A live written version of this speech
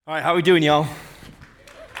All right, how we doing, y'all?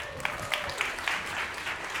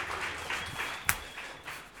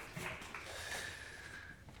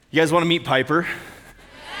 You guys want to meet Piper?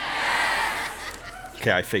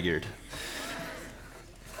 Okay, I figured.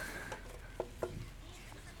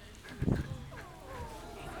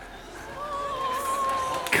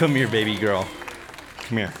 Come here, baby girl.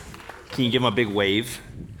 Come here. Can you give him a big wave?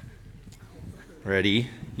 Ready?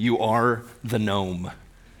 You are the gnome.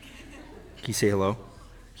 Can you say hello?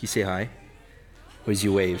 Can you say hi? What does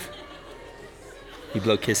you wave? You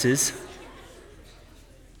blow kisses?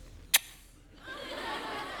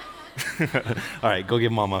 All right, go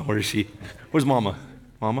get Mama. Where is she? Where's Mama?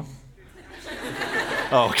 Mama?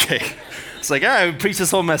 Oh, okay. It's like, all right, preach this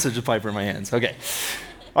whole message with Piper in my hands. Okay.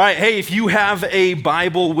 All right, hey, if you have a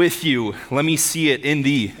Bible with you, let me see it in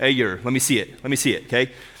the air. Let me see it,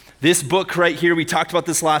 okay? This book right here, we talked about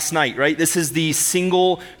this last night, right? This is the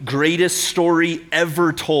single greatest story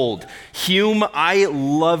ever told. Hume, I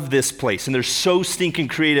love this place, and they're so stinking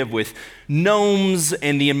creative with gnomes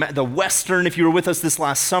and the Western, if you were with us this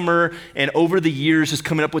last summer, and over the years just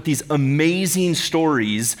coming up with these amazing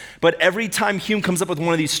stories. But every time Hume comes up with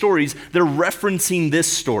one of these stories, they're referencing this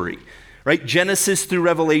story. Right? Genesis through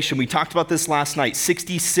Revelation. We talked about this last night.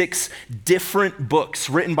 66 different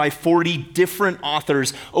books written by 40 different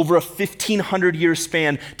authors over a 1,500-year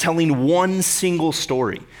span telling one single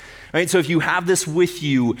story. Right? So if you have this with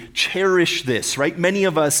you, cherish this, right? Many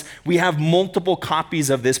of us, we have multiple copies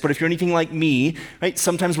of this, but if you're anything like me, right,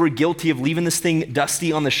 sometimes we're guilty of leaving this thing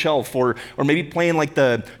dusty on the shelf or maybe playing like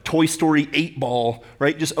the Toy Story 8-ball,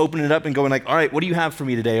 right? Just opening it up and going like, all right, what do you have for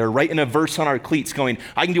me today? Or writing a verse on our cleats going,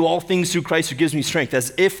 I can do all things through Christ who gives me strength,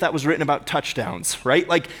 as if that was written about touchdowns, right?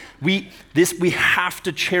 Like we have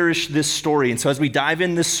to cherish this story. And so as we dive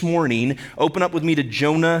in this morning, open up with me to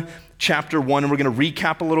Jonah chapter 1, and we're going to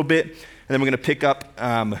recap a little bit, and then we're going to pick up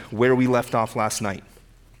where we left off last night.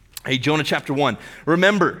 Hey, Jonah chapter 1.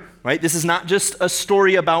 Remember, right, this is not just a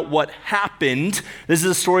story about what happened. This is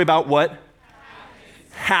a story about what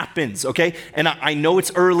happens, okay? And I know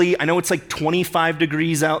it's early. I know it's like 25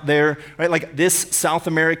 degrees out there, right? Like this South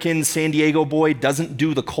American San Diego boy doesn't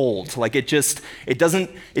do the cold. Like it doesn't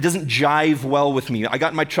jive well with me. I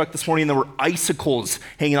got in my truck this morning and there were icicles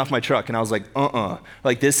hanging off my truck, and I was like,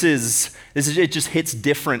 like this is it just hits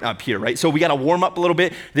different up here, right? So we got to warm up a little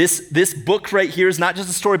bit. This book right here is not just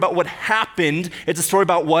a story about what happened. It's a story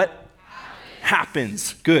about what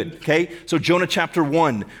happens. Good, okay? So Jonah chapter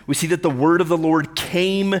 1, we see that the word of the Lord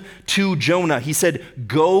came to Jonah. He said,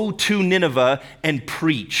 go to Nineveh and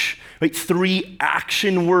preach. Right? 3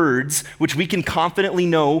 action words, which we can confidently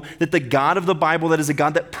know that the God of the Bible, that is a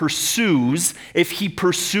God that pursues, if he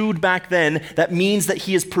pursued back then, that means that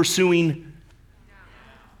he is pursuing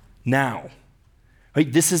now.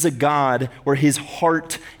 Right? This is a God where his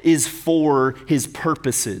heart is for his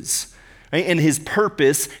purposes. Right? And his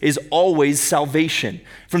purpose is always salvation.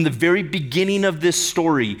 From the very beginning of this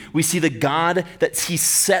story, we see the God that he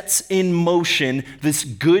sets in motion this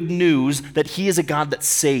good news that he is a God that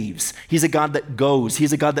saves. He's a God that goes.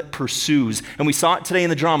 He's a God that pursues. And we saw it today in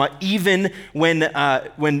the drama, even when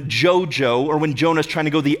Jojo, or when Jonah's trying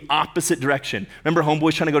to go the opposite direction. Remember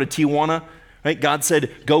Homeboy's trying to go to Tijuana? Right? God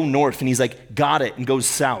said, go north, and he's like, got it, and goes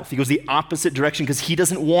south. He goes the opposite direction because he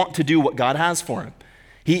doesn't want to do what God has for him.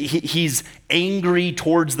 He's angry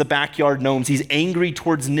towards the backyard gnomes. He's angry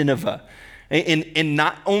towards Nineveh. And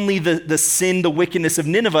not only the sin, the wickedness of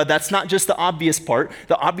Nineveh, that's not just the obvious part.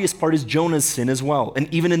 The obvious part is Jonah's sin as well. And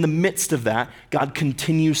even in the midst of that, God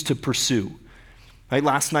continues to pursue. Right?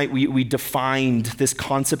 Last night, we defined this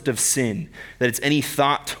concept of sin, that it's any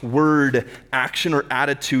thought, word, action, or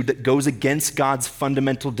attitude that goes against God's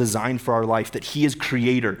fundamental design for our life, that he is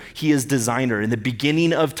creator, he is designer. In the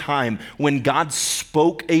beginning of time, when God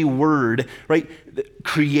spoke a word, right,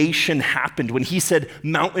 creation happened. When he said,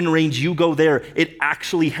 mountain range, you go there, it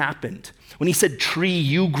actually happened. When he said, tree,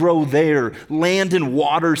 you grow there, land and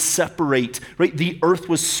water separate, right, the earth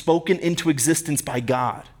was spoken into existence by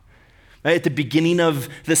God. Right? At the beginning of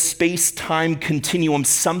the space-time continuum,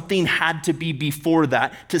 something had to be before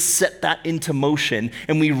that to set that into motion.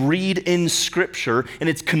 And we read in Scripture, and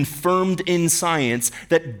it's confirmed in science,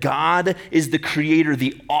 that God is the creator,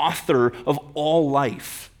 the author of all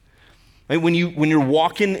life. Right? When you're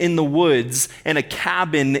walking in the woods and a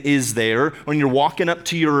cabin is there, or when you're walking up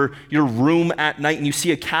to your room at night and you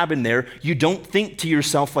see a cabin there, you don't think to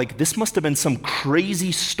yourself like, this must have been some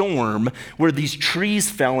crazy storm where these trees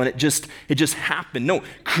fell and it just happened. No,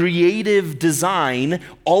 creative design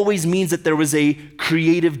always means that there was a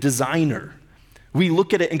creative designer. We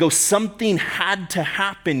look at it and go, something had to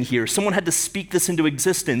happen here. Someone had to speak this into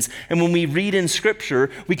existence. And when we read in Scripture,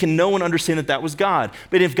 we can know and understand that that was God.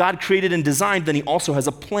 But if God created and designed, then he also has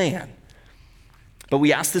a plan. But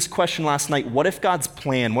we asked this question last night, what if God's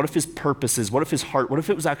plan, what if his purposes, what if his heart, what if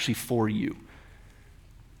it was actually for you?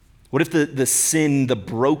 What if the sin, the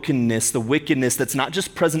brokenness, the wickedness that's not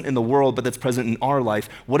just present in the world, but that's present in our life,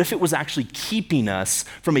 what if it was actually keeping us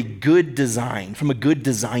from a good design, from a good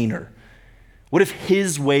designer? What if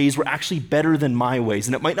his ways were actually better than my ways?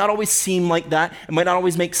 And it might not always seem like that. It might not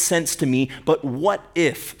always make sense to me. But what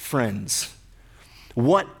if, friends,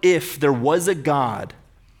 what if there was a God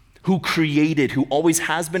who created, who always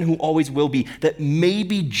has been, who always will be, that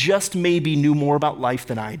maybe, just maybe, knew more about life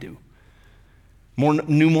than I do?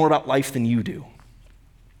 Knew more about life than you do.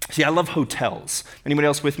 See, I love hotels. Anybody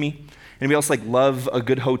else with me? Anybody else love a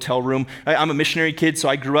good hotel room? I'm a missionary kid, so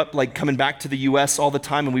I grew up coming back to the U.S. all the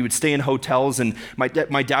time, and we would stay in hotels, and my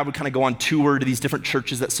dad would kind of go on tour to these different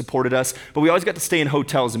churches that supported us, but we always got to stay in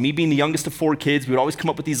hotels. And me being the youngest of 4 kids, we would always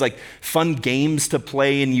come up with these fun games to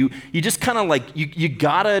play, and you just kind of you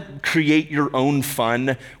gotta create your own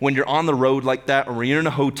fun when you're on the road like that, or when you're in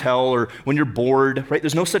a hotel, or when you're bored, right?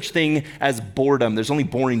 There's no such thing as boredom. There's only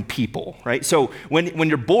boring people, right? So when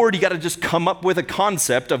you're bored, you gotta just come up with a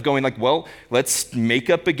concept of going well, let's make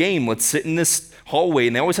up a game. Let's sit in this hallway.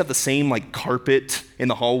 And they always have the same carpet in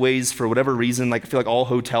the hallways for whatever reason. I feel like all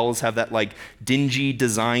hotels have that dingy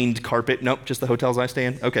designed carpet. Nope, just the hotels I stay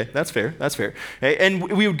in. Okay, that's fair.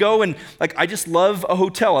 And we would go and I just love a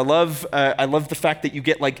hotel. I love the fact that you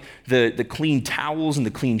get the clean towels and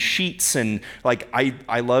the clean sheets, and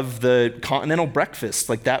I love the continental breakfast,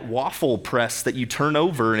 that waffle press that you turn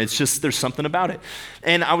over, and it's just, there's something about it.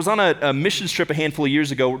 And I was on a missions trip a handful of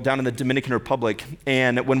years ago down in the Dominican Republic,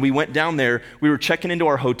 and when we went down there, we were checking into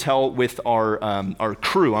our hotel with our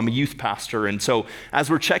crew. I'm a youth pastor, and so as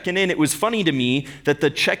we're checking in, it was funny to me that the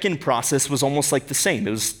check-in process was almost the same.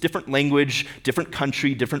 It was different language, different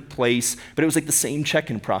country, different place, but it was the same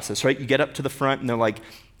check-in process, right? You get up to the front, and they're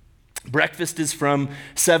breakfast is from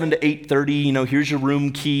 7 to 8:30. Here's your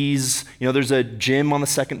room keys. There's a gym on the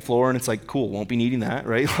second floor, and it's cool, won't be needing that,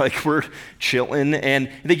 right? We're chilling, and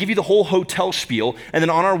they give you the whole hotel spiel. And then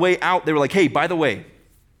on our way out, they were hey, by the way,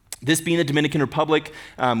 this being the Dominican Republic,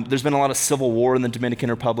 there's been a lot of civil war in the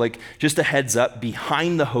Dominican Republic. Just a heads up,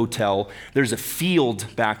 behind the hotel, there's a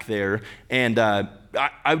field back there, and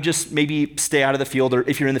I would just maybe stay out of the field, or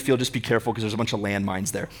if you're in the field, just be careful because there's a bunch of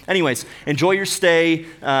landmines there. Anyways, enjoy your stay.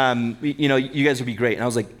 You guys would be great. And I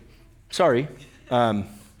was sorry,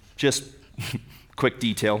 just quick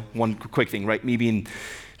detail, one quick thing, right? Me being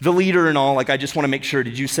the leader and all, I just want to make sure,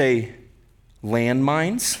 did you say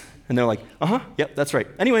landmines? And they're yep, that's right.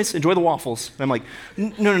 Anyways, enjoy the waffles. And I'm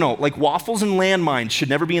no. Waffles and landmines should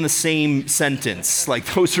never be in the same sentence.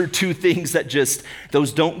 Those are two things that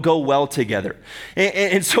those don't go well together.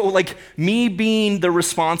 And so me being the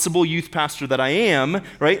responsible youth pastor that I am,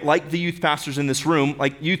 right? The youth pastors in this room,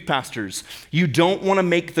 youth pastors, you don't want to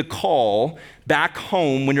make the call back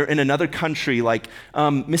home when you're in another country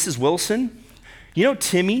Mrs. Wilson,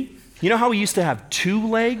 Timmy, how he used to have 2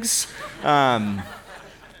 legs?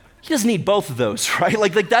 He doesn't need both of those, right?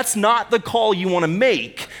 That's not the call you want to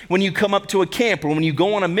make when you come up to a camp or when you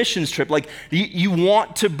go on a missions trip. You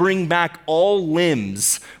want to bring back all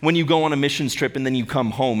limbs when you go on a missions trip and then you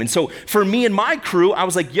come home. And so for me and my crew, I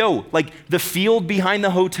was the field behind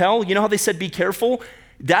the hotel, how they said be careful?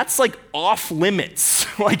 That's off limits.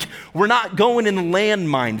 We're not going in the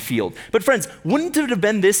landmine field. But friends, wouldn't it have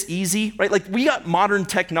been this easy, right? We got modern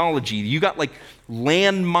technology. You got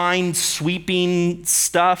landmine sweeping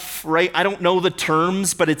stuff, right? I don't know the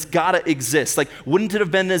terms, but it's gotta exist. Wouldn't it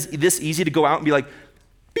have been this easy to go out and be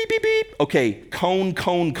beep, beep, beep. Okay,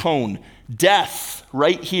 cone. Death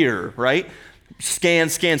right here, right? Scan,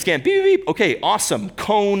 beep, beep. Okay, awesome.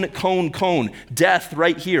 Cone. Death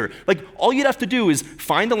right here. All you'd have to do is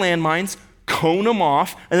find the landmines, cone them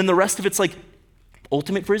off, and then the rest of it's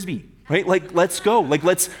ultimate frisbee, right? Let's go.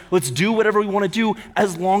 Let's do whatever we want to do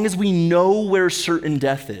as long as we know where certain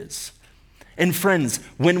death is. And friends,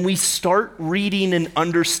 when we start reading and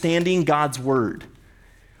understanding God's word,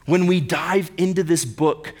 when we dive into this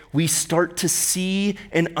book, we start to see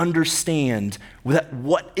and understand that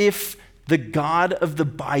what if the God of the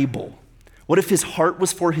Bible, what if his heart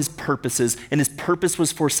was for his purposes and his purpose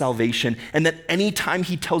was for salvation, and that anytime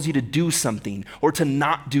he tells you to do something or to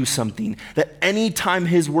not do something, that anytime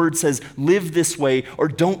his word says live this way or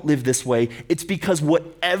don't live this way, it's because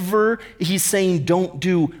whatever he's saying don't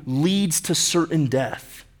do leads to certain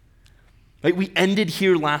death. Right? We ended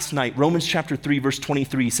here last night. Romans chapter 3, verse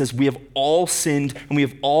 23 says, we have all sinned and we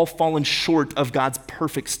have all fallen short of God's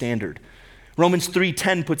perfect standard. Romans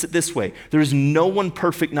 3:10 puts it this way, there is no one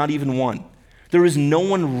perfect, not even one. There is no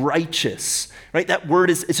one righteous, right? That word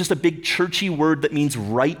it's just a big churchy word that means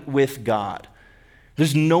right with God.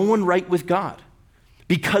 There's no one right with God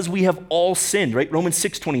because we have all sinned, right? Romans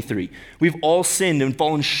 6:23, we've all sinned and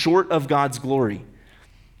fallen short of God's glory,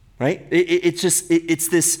 right?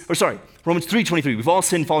 Romans 3:23, we've all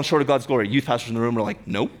sinned and fallen short of God's glory. Youth pastors in the room are like,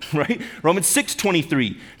 nope, right? Romans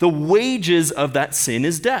 6:23, the wages of that sin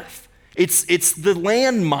is death. It's the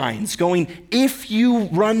landmines going, if you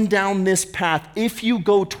run down this path, if you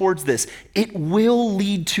go towards this, it will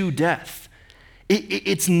lead to death.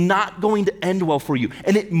 It's not going to end well for you.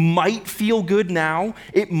 And it might feel good now.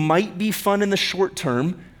 It might be fun in the short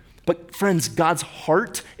term. But friends, God's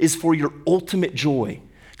heart is for your ultimate joy.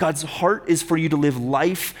 God's heart is for you to live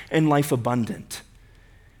life and life abundant.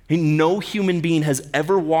 And no human being has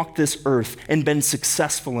ever walked this earth and been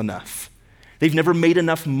successful enough. They've never made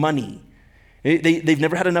enough money. They've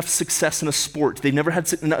never had enough success in a sport. They've never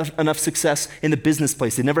had enough success in the business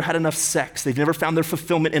place. They've never had enough sex. They've never found their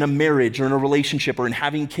fulfillment in a marriage or in a relationship or in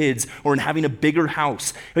having kids or in having a bigger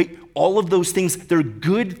house. Right? All of those things, they're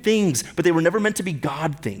good things, but they were never meant to be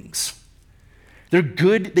God things. They're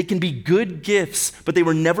good, they can be good gifts, but they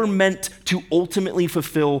were never meant to ultimately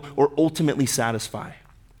fulfill or ultimately satisfy.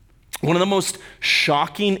 One of the most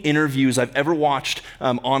shocking interviews I've ever watched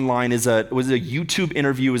online was a YouTube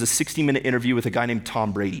interview. It was a 60-minute interview with a guy named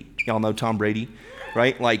Tom Brady. Y'all know Tom Brady,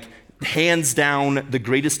 right? Like, hands down, the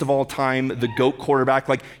greatest of all time, the GOAT quarterback.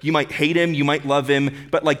 Like, you might hate him, you might love him,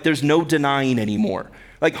 but like, there's no denying anymore.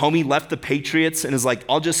 Like, homie left the Patriots and is like,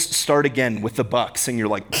 I'll just start again with the Bucks. And you're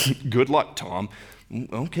like, good luck, Tom.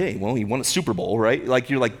 Okay, well, he won a Super Bowl, right? Like,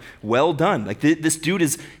 you're like, well done. Like, this dude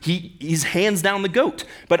he's hands down the GOAT.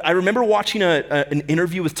 But I remember watching an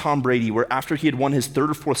interview with Tom Brady where after he had won his third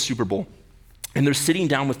or fourth Super Bowl, and they're sitting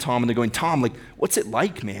down with Tom and they're going, Tom, like, what's it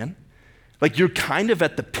like, man? Like, you're kind of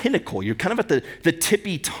at the pinnacle. You're kind of at the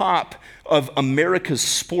tippy top of America's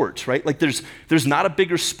sport, right? Like, there's not a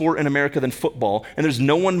bigger sport in America than football, and there's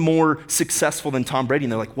no one more successful than Tom Brady.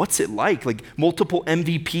 And they're like, what's it like? Like, multiple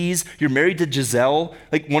MVPs, you're married to Giselle,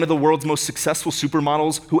 like one of the world's most successful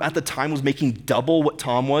supermodels who at the time was making double what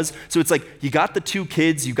Tom was. So it's like, you got the 2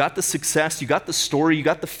 kids, you got the success, you got the story, you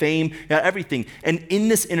got the fame, you got everything. And in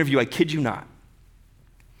this interview, I kid you not,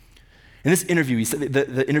 in this interview, he said,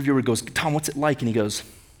 the interviewer goes, Tom, what's it like? And he goes,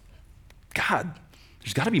 God,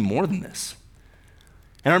 there's got to be more than this.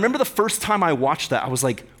 And I remember the first time I watched that, I was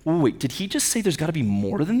like, wait, did he just say there's got to be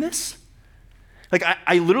more than this? Like,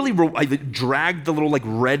 I literally dragged the little like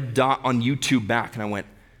red dot on YouTube back, and I went,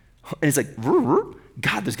 and it's like,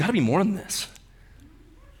 God, there's got to be more than this.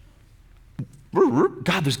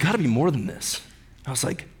 God, there's got to be more than this. I was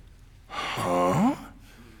like, huh?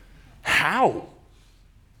 How?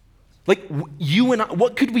 Like, you and I,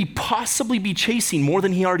 what could we possibly be chasing more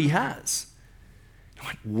than he already has? I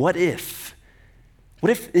went, what if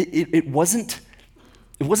it wasn't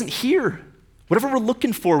here? Whatever we're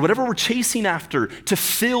looking for, whatever we're chasing after to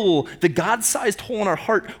fill the God-sized hole in our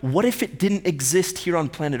heart, what if it didn't exist here on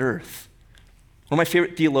planet Earth? One of my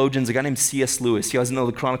favorite theologians, a guy named C.S. Lewis, you guys know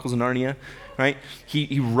the Chronicles of Narnia, right?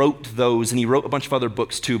 He wrote those, and he wrote a bunch of other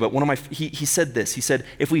books too, but he said this, he said,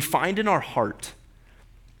 if we find in our heart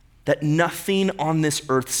that nothing on this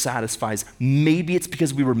earth satisfies, maybe it's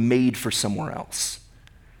because we were made for somewhere else.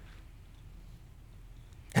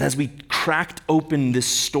 And as we cracked open this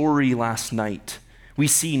story last night, we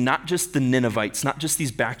see not just the Ninevites, not just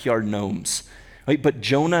these backyard gnomes, right? But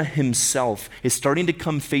Jonah himself is starting to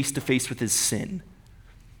come face to face with his sin.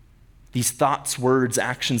 These thoughts, words,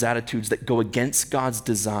 actions, attitudes that go against God's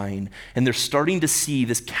design, and they're starting to see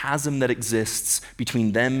this chasm that exists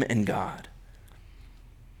between them and God.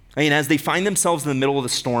 And as they find themselves in the middle of the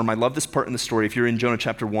storm, I love this part in the story. If you're in Jonah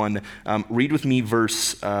chapter 1, read with me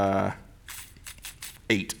verse 8.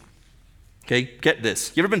 Okay, get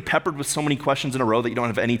this. You ever been peppered with so many questions in a row that you don't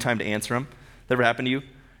have any time to answer them? That ever happened to you?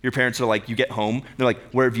 Your parents are like, you get home, they're like,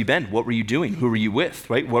 where have you been? What were you doing? Who were you with,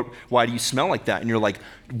 right? Why do you smell like that? And you're like,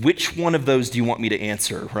 which one of those do you want me to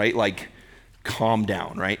answer, right? Like, calm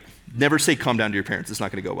down, right? Never say calm down to your parents. It's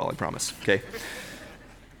not going to go well, I promise, okay?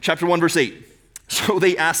 Chapter 1, verse 8. So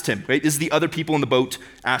they asked him, right? This is the other people in the boat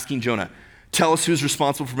asking Jonah, tell us who's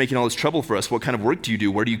responsible for making all this trouble for us. What kind of work do you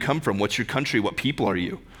do? Where do you come from? What's your country? What people are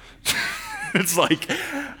you? It's like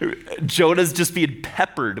Jonah's just being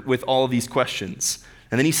peppered with all of these questions.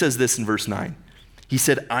 And then he says this in verse 9. He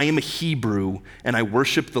said, I am a Hebrew, and I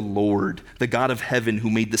worship the Lord, the God of heaven, who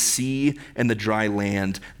made the sea and the dry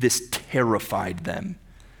land. This terrified them.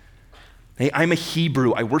 Hey, I'm a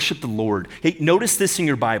Hebrew. I worship the Lord. Hey, notice this in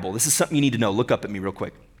your Bible. This is something you need to know. Look up at me real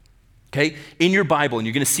quick. Okay? In your Bible, and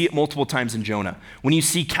you're going to see it multiple times in Jonah, when you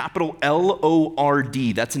see capital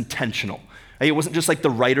L-O-R-D, that's intentional. Hey, it wasn't just like the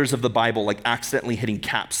writers of the Bible like accidentally hitting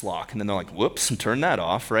caps lock, and then they're like, whoops, and turn that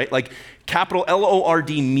off, right? Like capital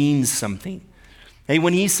L-O-R-D means something. Hey,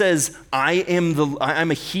 when he says,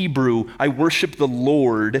 I'm a Hebrew, I worship the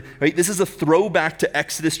Lord, right? This is a throwback to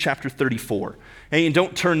Exodus chapter 34. Hey, and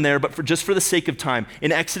don't turn there, but just for the sake of time,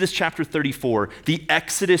 in Exodus chapter 34, the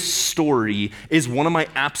Exodus story is one of my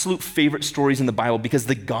absolute favorite stories in the Bible because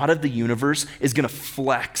the God of the universe is going to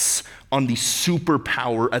flex on the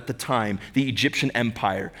superpower at the time, the Egyptian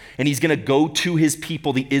empire. And he's going to go to his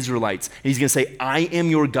people, the Israelites, and he's going to say, I am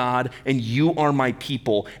your God and you are my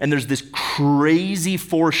people. And there's this crazy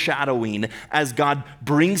foreshadowing as God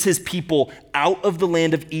brings his people out of the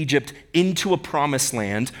land of Egypt into a promised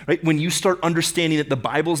land, right? When you start understanding that the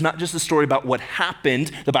Bible is not just a story about what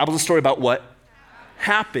happened, the Bible is a story about what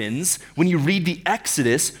happens. When you read the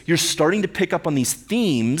Exodus, you're starting to pick up on these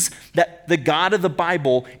themes that the God of the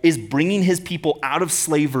Bible is bringing his people out of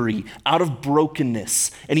slavery, out of brokenness,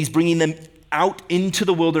 and he's bringing them out into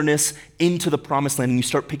the wilderness, into the promised land. And you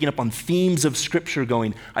start picking up on themes of scripture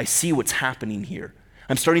going, I see what's happening here.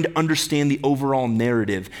 I'm starting to understand the overall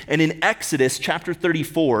narrative. And in Exodus chapter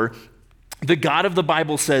 34, the God of the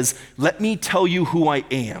Bible says, let me tell you who I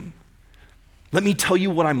am. Let me tell you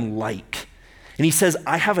what I'm like. And he says,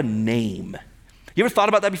 I have a name. You ever thought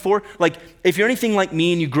about that before? Like, if you're anything like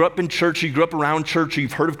me and you grew up in church, or you grew up around church, or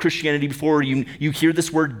you've heard of Christianity before, or you hear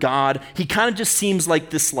this word God, he kind of just seems like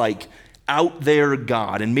this like out there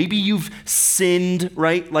God. And maybe you've sinned,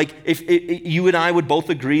 right? Like if you and I would both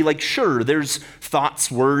agree, like sure, there's thoughts,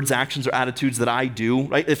 words, actions, or attitudes that I do,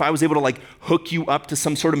 right? If I was able to like hook you up to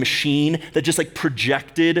some sort of machine that just like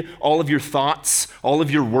projected all of your thoughts, all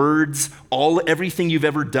of your words, everything you've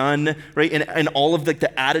ever done, right? And all of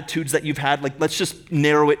the attitudes that you've had, like let's just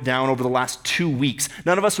narrow it down over the last 2 weeks.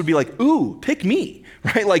 None of us would be like, ooh, pick me,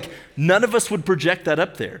 right? Like none of us would project that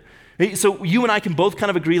up there. So you and I can both kind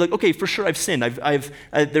of agree, like, okay, for sure I've sinned.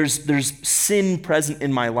 There's sin present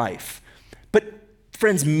in my life. But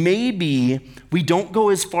friends, maybe we don't go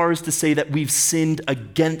as far as to say that we've sinned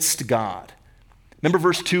against God. Remember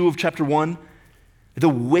verse 2 of chapter 1? The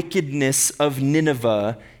wickedness of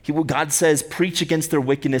Nineveh, God says, preach against their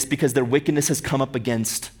wickedness because their wickedness has come up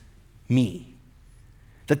against me.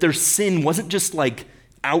 That their sin wasn't just like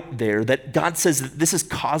out there, that God says that this is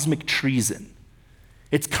cosmic treason.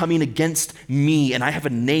 It's coming against me, and I have a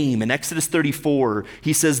name. In Exodus 34,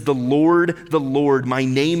 he says, the Lord, my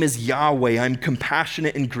name is Yahweh. I'm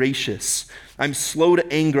compassionate and gracious. I'm slow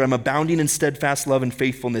to anger. I'm abounding in steadfast love and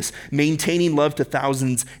faithfulness, maintaining love to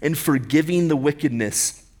thousands, and forgiving the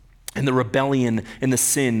wickedness and the rebellion and the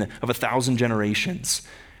sin of 1,000 generations.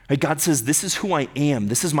 Right? God says, this is who I am.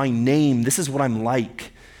 This is my name. This is what I'm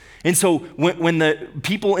like. And so when the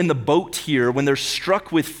people in the boat here, when they're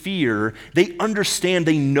struck with fear, they understand,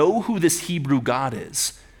 they know who this Hebrew God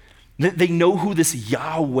is. They know who this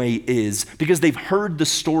Yahweh is because they've heard the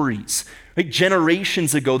stories. Right?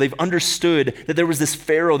 Generations ago, they've understood that there was this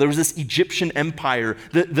Pharaoh, there was this Egyptian empire.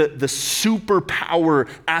 The superpower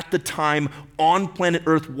at the time on planet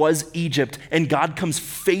Earth was Egypt, and God comes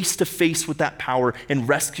face to face with that power and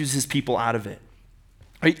rescues his people out of it.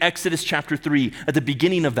 Right? Exodus chapter 3, at the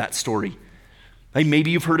beginning of that story. Right?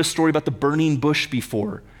 Maybe you've heard a story about the burning bush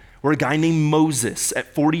before, where a guy named Moses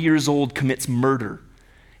at 40 years old commits murder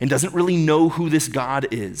and doesn't really know who this God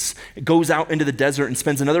is. It goes out into the desert and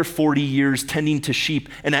spends another 40 years tending to sheep,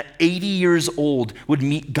 and at 80 years old would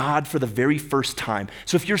meet God for the very first time.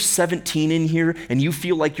 So if you're 17 in here and you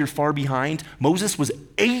feel like you're far behind, Moses was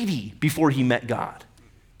 80 before he met God.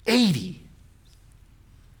 80.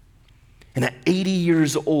 And at 80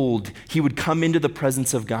 years old, he would come into the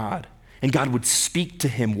presence of God, and God would speak to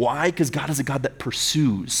him. Why? Because God is a God that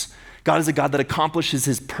pursues. God is a God that accomplishes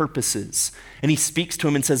his purposes. And he speaks to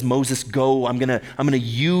him and says, Moses, go, I'm gonna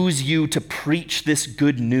use you to preach this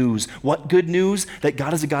good news. What good news? That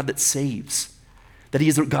God is a God that saves, that he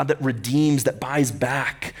is a God that redeems, that buys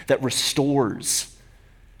back, that restores.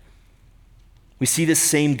 We see this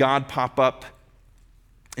same God pop up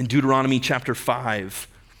in Deuteronomy chapter 5,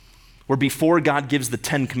 where before God gives the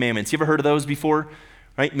 10 commandments. You ever heard of those before?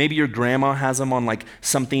 right? Maybe your grandma has them on like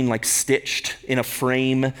something like stitched in a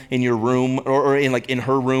frame in your room or in like in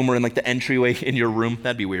her room or in like the entryway in your room.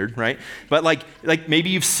 That'd be weird, right? But like maybe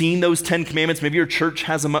you've seen those 10 commandments. Maybe your church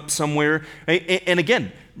has them up somewhere. Right? And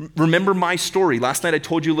again, remember my story. Last night I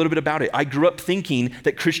told you a little bit about it. I grew up thinking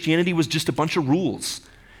that Christianity was just a bunch of rules,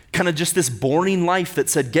 kind of just this boring life that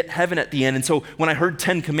said get heaven at the end. And so when I heard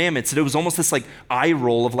 10 commandments, it was almost this like eye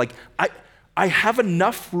roll of like, I have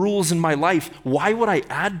enough rules in my life. Why would I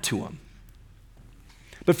add to them?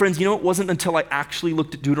 But friends, you know, it wasn't until I actually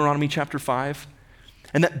looked at Deuteronomy chapter 5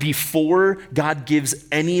 and that before God gives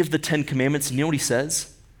any of the 10 commandments, you know what he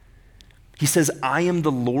says? He says, I am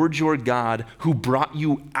the Lord your God who brought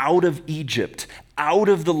you out of Egypt, out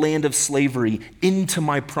of the land of slavery, into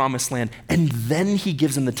my promised land. And then he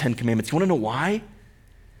gives them the 10 commandments. You want to know why?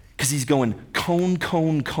 Because he's going, cone,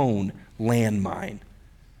 cone, cone, landmine.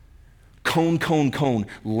 Cone, cone, cone,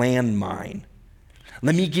 landmine.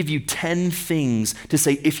 Let me give you 10 things to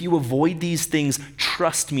say, if you avoid these things,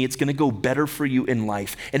 trust me, it's going to go better for you in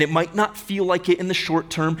life. And it might not feel like it in the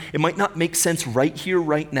short term. It might not make sense right here,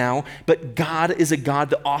 right now. But God is a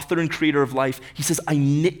God, the author and creator of life. He says, I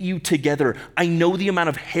knit you together. I know the amount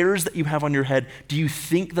of hairs that you have on your head. Do you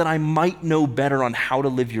think that I might know better on how to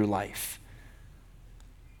live your life?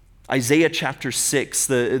 Isaiah chapter 6,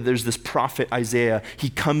 there's this prophet Isaiah. He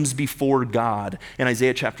comes before God in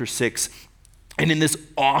Isaiah chapter 6. And in this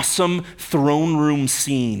awesome throne room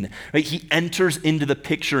scene, right, he enters into the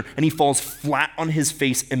picture and he falls flat on his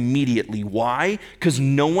face immediately. Why? Because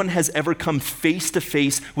no one has ever come face to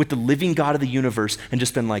face with the living God of the universe and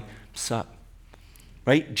just been like, sup,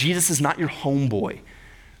 right? Jesus is not your homeboy.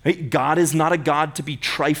 Right? God is not a God to be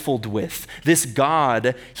trifled with. This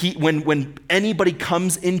God, when anybody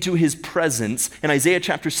comes into his presence, in Isaiah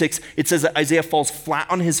chapter 6, it says that Isaiah falls flat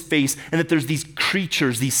on his face and that there's these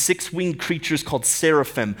creatures, these 6-winged creatures called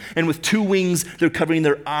seraphim. And with 2 wings, they're covering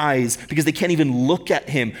their eyes because they can't even look at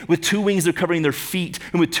him. With 2 wings, they're covering their feet.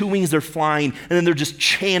 And with 2 wings, they're flying. And then they're just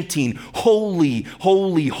chanting, holy,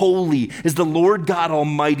 holy, holy is the Lord God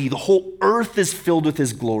Almighty. The whole earth is filled with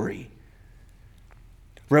his glory.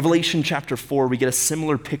 Revelation chapter 4, we get a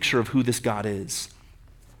similar picture of who this God is.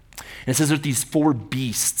 And it says there's these 4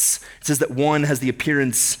 beasts. It says that one has the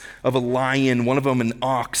appearance of a lion, one of them an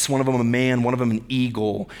ox, one of them a man, one of them an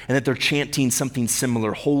eagle, and that they're chanting something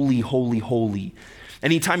similar, holy, holy, holy.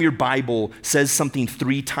 Anytime your Bible says something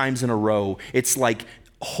 3 times in a row, it's like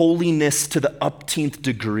holiness to the upteenth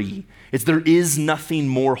degree. There is nothing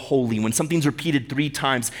more holy. When something's repeated 3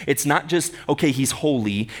 times, it's not just, okay, he's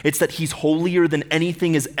holy. It's that he's holier than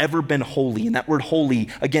anything has ever been holy. And that word holy,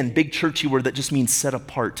 again, big churchy word that just means set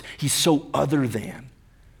apart. He's so other than.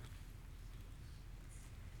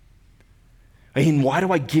 I mean, why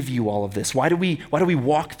do I give you all of this? Why do we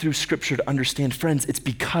walk through Scripture to understand? Friends, it's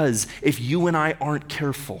because if you and I aren't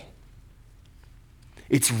careful,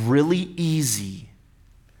 it's really easy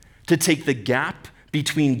to take the gap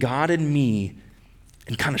between God and me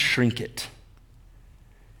and kind of shrink it.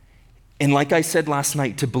 And like I said last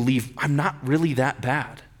night, to believe I'm not really that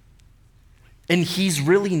bad. And he's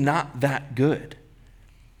really not that good.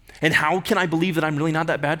 And how can I believe that I'm really not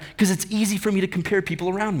that bad? Because it's easy for me to compare people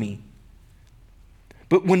around me.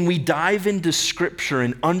 But when we dive into Scripture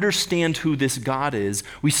and understand who this God is,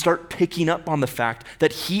 we start picking up on the fact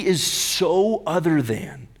that he is so other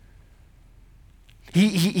than.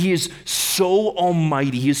 He is so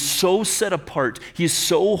almighty, he is so set apart, he is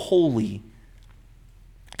so holy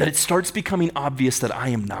that it starts becoming obvious that I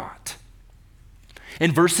am not.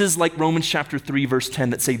 And verses like Romans chapter 3, verse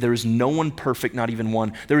 10 that say there is no one perfect, not even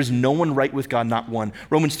one. There is no one right with God, not one.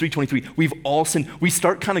 Romans 3:23, we've all sinned. We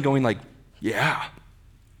start kind of going like, yeah.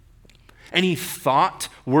 Any thought,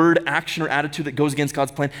 word, action, or attitude that goes against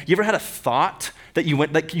God's plan. You ever had a thought that you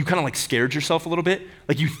went, like you kind of like scared yourself a little bit?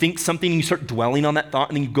 Like you think something and you start dwelling on that thought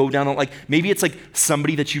and then you go down on like, maybe it's like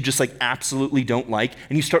somebody that you just like absolutely don't like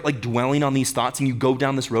and you start like dwelling on these thoughts and you go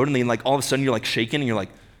down this road and then like all of a sudden you're like shaking and you're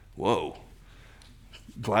like, whoa,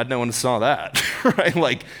 glad no one saw that, right?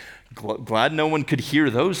 Like glad no one could hear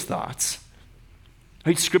those thoughts.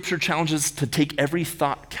 Right? Scripture challenges us to take every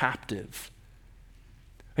thought captive.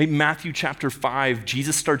 Right? Matthew chapter 5,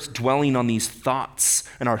 Jesus starts dwelling on these thoughts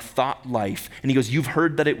and our thought life. And he goes, you've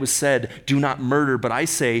heard that it was said, do not murder. But I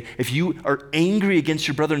say, if you are angry against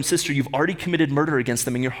your brother and sister, you've already committed murder against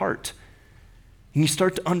them in your heart. And you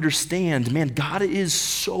start to understand, man, God is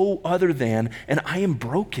so other than, and I am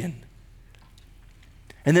broken.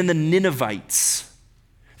 And then the Ninevites,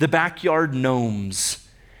 the backyard gnomes,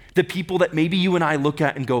 the people that maybe you and I look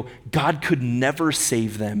at and go, God could never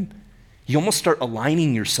save them. You almost start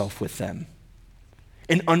aligning yourself with them.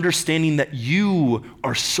 and understanding that you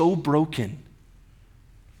are so broken,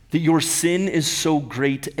 that your sin is so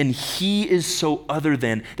great and he is so other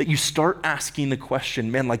than, that you start asking the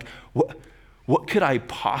question, man, like, what could I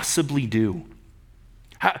possibly do?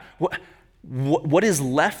 What is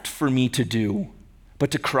left for me to do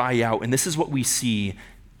but to cry out? And this is what we see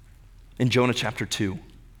in Jonah chapter 2.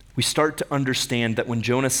 We start to understand that when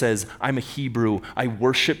Jonah says, I'm a Hebrew, I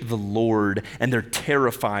worship the Lord, and they're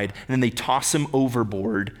terrified, and then they toss him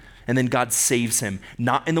overboard, and then God saves him,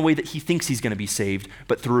 not in the way that he thinks he's going to be saved,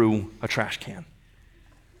 but through a trash can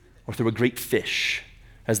or through a great fish,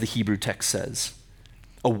 as the Hebrew text says,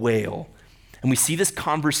 a whale. And we see this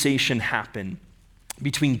conversation happen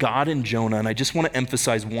between God and Jonah, and I just want to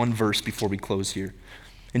emphasize one verse before we close here.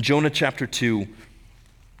 In Jonah chapter 2,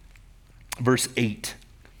 verse 8,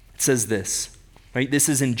 it says this, right? This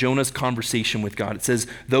is in Jonah's conversation with God. It says,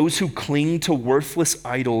 those who cling to worthless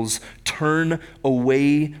idols turn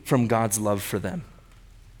away from God's love for them.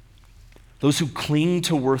 Those who cling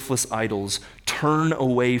to worthless idols turn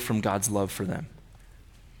away from God's love for them.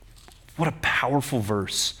 What a powerful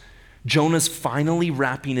verse. Jonah's finally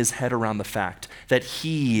wrapping his head around the fact that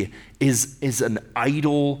he is an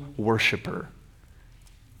idol worshiper.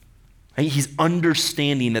 He's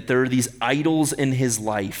understanding that there are these idols in his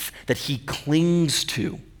life that he clings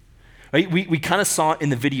to. Right? We kind of saw it in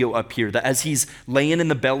the video up here, that as he's laying in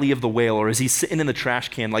the belly of the whale or as he's sitting in the trash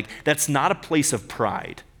can, like, that's not a place of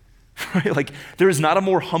pride. Right? Like, there is not a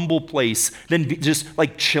more humble place than just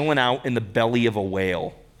like chilling out in the belly of a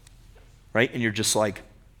whale. Right? And you're just like,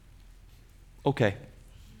 okay,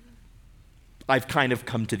 I've kind of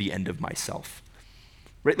come to the end of myself.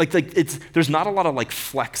 Right? Like there's not a lot of like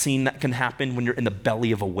flexing that can happen when you're in the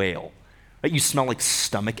belly of a whale. Right? You smell like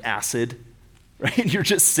stomach acid, right? And you're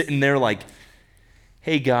just sitting there like,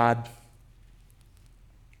 hey God,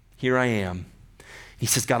 here I am. He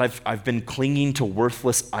says, God, I've been clinging to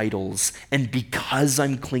worthless idols, and because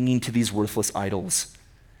I'm clinging to these worthless idols,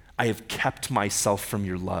 I have kept myself from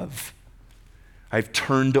your love. I've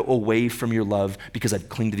turned away from your love because I've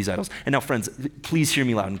clinged to these idols. And now, friends, please hear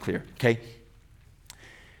me loud and clear, okay?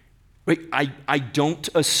 Right, I don't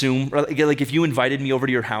assume, like if you invited me over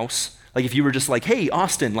to your house, like if you were just like, hey,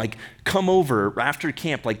 Austin, like come over after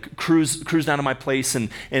camp, like cruise down to my place and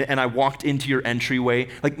I walked into your entryway,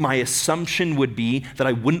 like my assumption would be that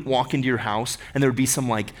I wouldn't walk into your house and there would be some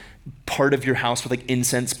like part of your house with like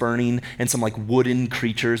incense burning and some like wooden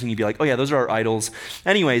creatures and you'd be like, oh yeah, those are our idols.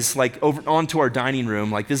 Anyways, like over onto our dining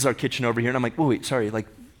room, like this is our kitchen over here, and I'm like, wait, sorry, like,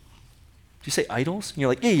 did you say idols? And you're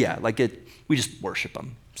like, yeah, like we just worship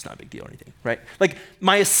them. It's not a big deal or anything, right? Like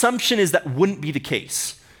my assumption is that wouldn't be the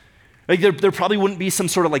case. Like there probably wouldn't be some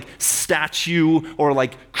sort of like statue or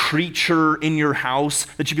like creature in your house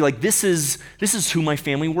that you'd be like, this is who my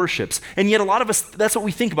family worships. And yet a lot of us, that's what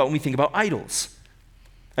we think about when we think about idols.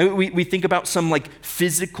 I mean, we think about some like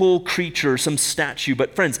physical creature, some statue,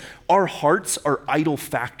 but friends, our hearts are idol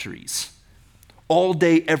factories. All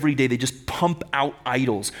day, every day, they just pump out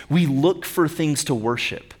idols. We look for things to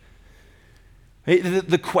worship.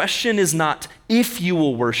 The question is not if you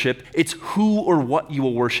will worship, it's who or what you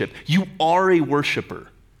will worship. You are a worshiper.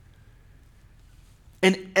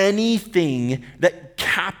 And anything that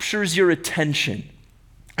captures your attention,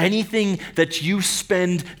 anything that you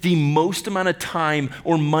spend the most amount of time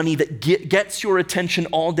or money that gets your attention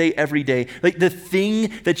all day, every day, like the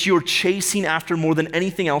thing that you're chasing after more than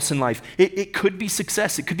anything else in life, it could be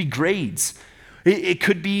success, it could be grades. It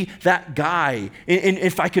could be that guy. And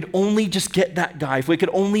if I could only just get that guy, if we could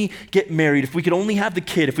only get married, if we could only have the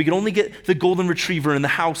kid, if we could only get the golden retriever and the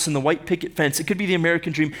house and the white picket fence, it could be the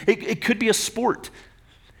American dream. It could be a sport.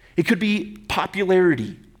 It could be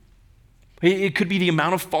popularity. It could be the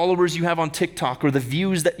amount of followers you have on TikTok or the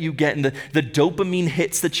views that you get and the dopamine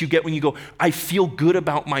hits that you get when you go, I feel good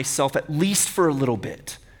about myself, at least for a little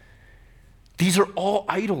bit. These are all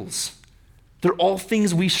idols. They're all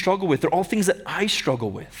things we struggle with. They're all things that I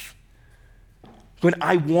struggle with. When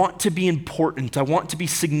I want to be important, I want to be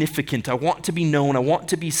significant, I want to be known, I want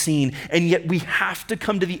to be seen, and yet we have to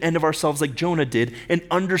come to the end of ourselves like Jonah did and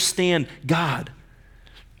understand, God,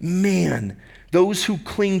 man, those who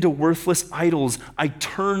cling to worthless idols, I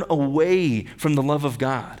turn away from the love of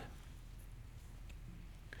God.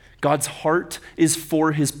 God's heart is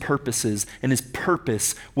for his purposes, and his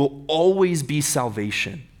purpose will always be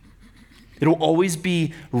salvation. It'll always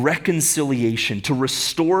be reconciliation, to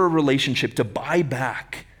restore a relationship, to buy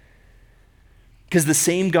back. Because the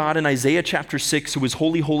same God in Isaiah chapter 6, who is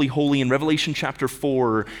holy, holy, holy, in Revelation chapter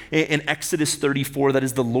 4, in Exodus 34, that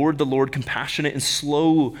is the Lord, compassionate and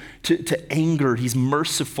slow to anger. He's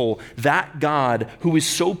merciful. That God who is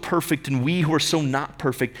so perfect and we who are so not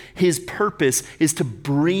perfect, his purpose is to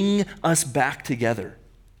bring us back together.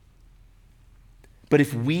 But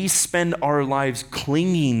if we spend our lives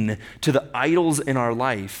clinging to the idols in our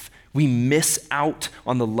life, we miss out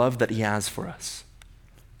on the love that he has for us.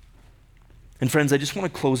 And friends, I just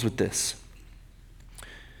want to close with this.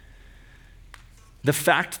 The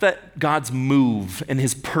fact that God's move and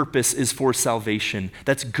his purpose is for salvation,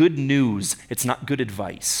 that's good news. It's not good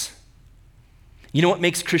advice. You know what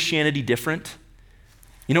makes Christianity different?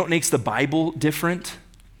 You know what makes the Bible different?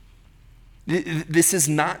 This is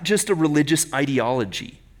not just a religious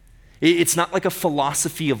ideology. It's not like a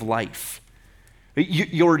philosophy of life.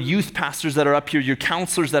 Your youth pastors that are up here, your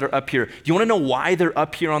counselors that are up here, do you want to know why they're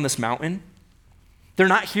up here on this mountain? They're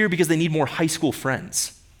not here because they need more high school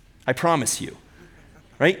friends. I promise you.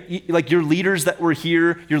 Right? Like your leaders that were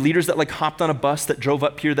here, your leaders that like hopped on a bus that drove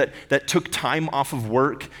up here, that took time off of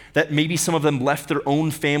work, that maybe some of them left their own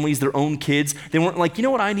families, their own kids. They weren't like, you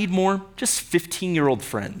know what I need more? Just 15-year-old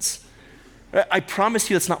friends. I promise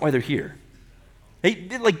you that's not why they're here.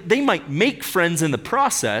 They might make friends in the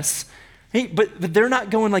process, but they're not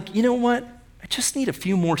going like, you know what? I just need a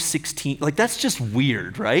few more 16. Like that's just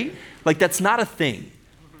weird, right? Like that's not a thing.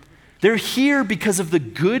 They're here because of the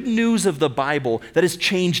good news of the Bible that has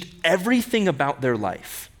changed everything about their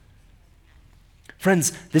life.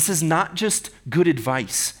 Friends, this is not just good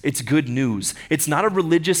advice, it's good news. It's not a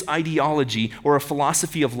religious ideology or a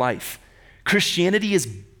philosophy of life. Christianity is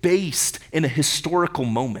based in a historical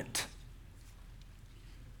moment.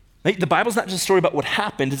 Right? The Bible's not just a story about what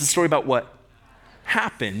happened, it's a story about what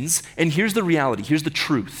happens. And here's the reality, here's the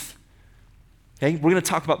truth. Okay, we're going to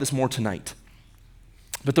talk about this more tonight.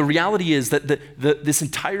 But the reality is that this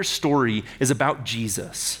entire story is about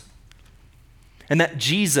Jesus. And that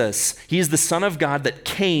Jesus, he is the Son of God that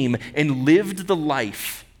came and lived the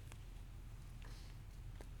life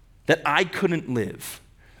that I couldn't live,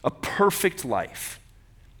 a perfect life.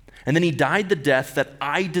 And then he died the death that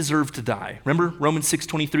I deserved to die. Remember Romans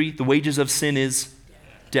 6:23, the wages of sin is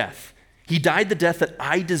death. He died the death that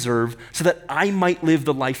I deserve so that I might live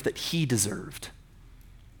the life that he deserved.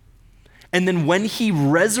 And then when he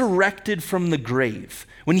resurrected from the grave,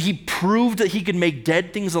 when he proved that he could make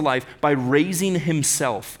dead things alive by raising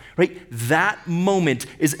himself, right? That moment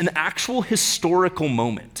is an actual historical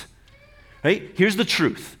moment, right? Here's the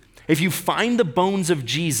truth. If you find the bones of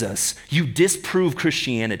Jesus, you disprove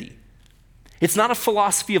Christianity. It's not a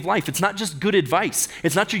philosophy of life. It's not just good advice.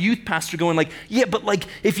 It's not your youth pastor going like, yeah, but like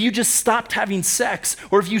if you just stopped having sex,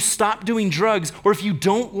 or if you stop doing drugs, or if you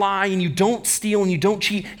don't lie and you don't steal and you don't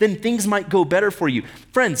cheat, then things might go better for you.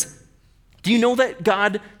 Friends, do you know that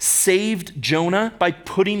God saved Jonah by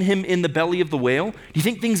putting him in the belly of the whale? Do you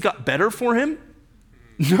think things got better for him?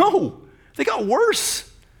 No, they got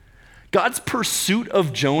worse. God's pursuit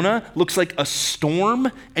of Jonah looks like a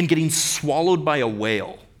storm and getting swallowed by a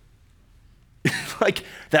whale. Like,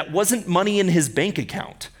 that wasn't money in his bank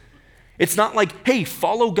account. It's not like, hey,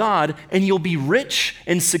 follow God and you'll be rich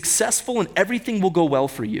and successful and everything will go well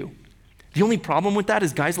for you. The only problem with that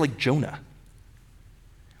is guys like Jonah,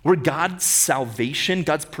 where God's salvation,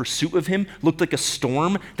 God's pursuit of him looked like a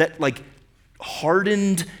storm that like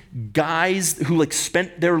hardened guys who like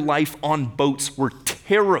spent their life on boats were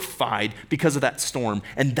terrified because of that storm.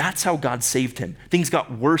 And that's how God saved him. Things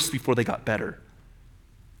got worse before they got better.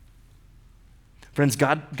 Friends,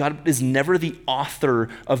 God is never the author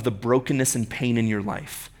of the brokenness and pain in your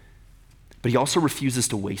life, but he also refuses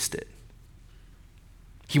to waste it.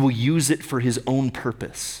 He will use it for his own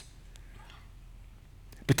purpose.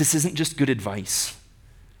 But this isn't just good advice.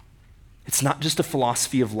 It's not just a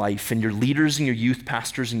philosophy of life, and your leaders and your youth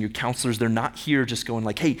pastors and your counselors, they're not here just going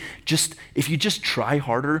like, hey, if you just try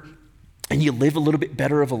harder and you live a little bit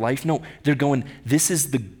better of a life. No, they're going, this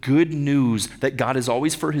is the good news that God is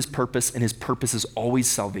always for his purpose, and his purpose is always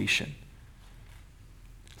salvation.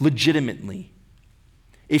 Legitimately,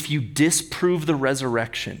 if you disprove the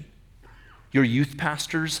resurrection, your youth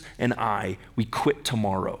pastors and we quit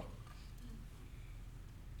tomorrow.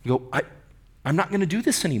 You go, I'm not going to do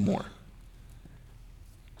this anymore.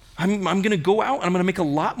 I'm going to go out and I'm going to make a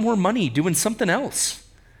lot more money doing something else.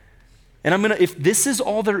 And if this is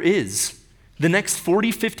all there is, the next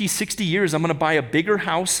 40, 50, 60 years, I'm going to buy a bigger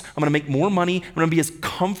house. I'm going to make more money. I'm going to be as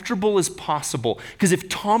comfortable as possible. Because if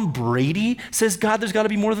Tom Brady says, God, there's got to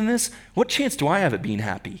be more than this, what chance do I have at being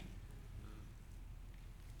happy?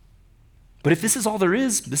 But if this is all there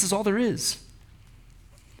is, this is all there is.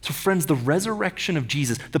 So friends, the resurrection of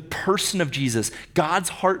Jesus, the person of Jesus, God's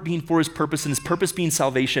heart being for his purpose and his purpose being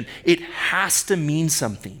salvation, it has to mean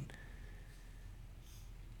something.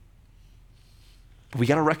 But we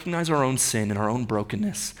got to recognize our own sin and our own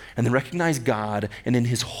brokenness, and then recognize God and in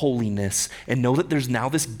his holiness, and know that there's now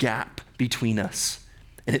this gap between us.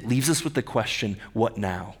 And it leaves us with the question, what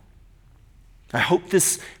now? I hope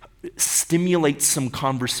this stimulates some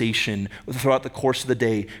conversation throughout the course of the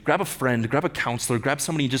day. Grab a friend, grab a counselor, grab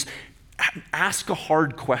somebody and just ask a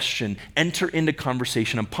hard question, enter into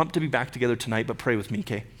conversation. I'm pumped to be back together tonight, but pray with me,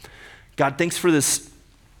 okay? God, thanks for this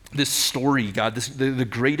story, God, the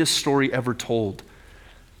greatest story ever told.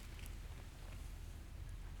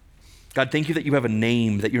 God, thank you that you have a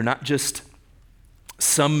name, that you're not just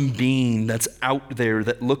some being that's out there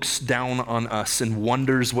that looks down on us and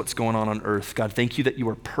wonders what's going on earth. God, thank you that you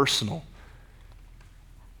are personal.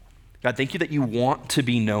 God, thank you that you want to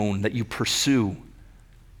be known, that you pursue.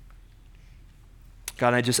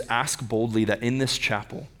 God, I just ask boldly that in this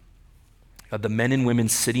chapel, God, the men and women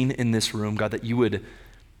sitting in this room, God, that you would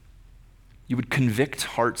convict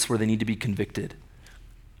hearts where they need to be convicted.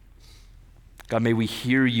 God, may we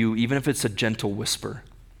hear you, even if it's a gentle whisper.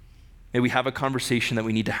 May we have a conversation that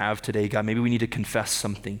we need to have today, God. Maybe we need to confess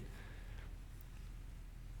something.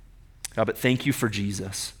 God, but thank you for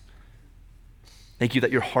Jesus. Thank you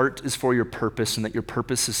that your heart is for your purpose and that your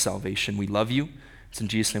purpose is salvation. We love you. It's in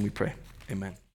Jesus' name we pray. Amen.